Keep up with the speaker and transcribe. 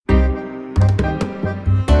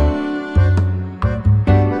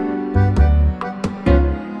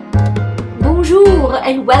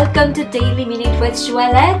and welcome to Daily Minute with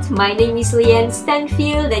Joëlette. My name is Leanne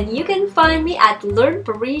Stanfield and you can find me at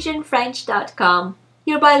learnparisianfrench.com.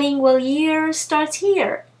 Your bilingual year starts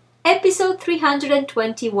here. Episode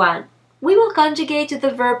 321. We will conjugate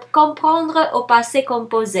the verb comprendre au passé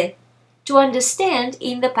composé. To understand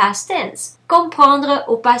in the past tense. Comprendre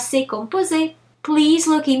au passé composé. Please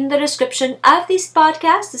look in the description of this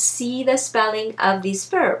podcast to see the spelling of this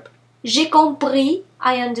verb. J'ai compris,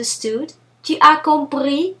 I understood. Tu as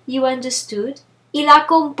compris, you understood. Il a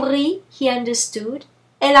compris, he understood.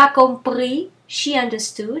 Elle a compris, she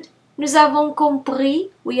understood. Nous avons compris,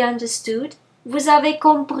 we understood. Vous avez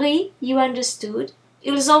compris, you understood.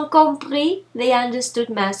 Ils ont compris, they understood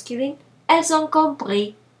masculine. Elles ont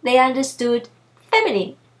compris, they understood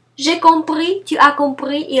feminine. J'ai compris, tu as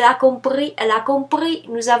compris, il a compris, elle a compris.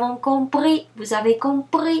 Nous avons compris, vous avez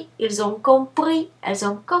compris. Ils ont compris, elles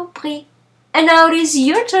ont compris. And now it is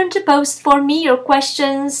your turn to post for me your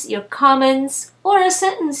questions, your comments, or a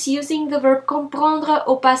sentence using the verb comprendre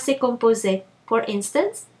au passé composé. For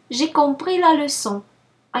instance, j'ai compris la leçon.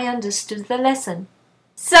 I understood the lesson.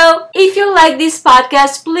 So, if you like this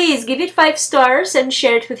podcast, please give it 5 stars and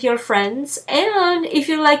share it with your friends. And if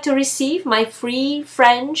you'd like to receive my free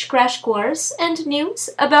French crash course and news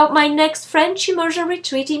about my next French immersion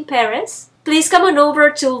retreat in Paris, please come on over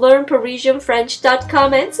to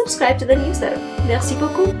learnparisianfrench.com and subscribe to the newsletter. Merci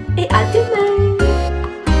beaucoup et à demain!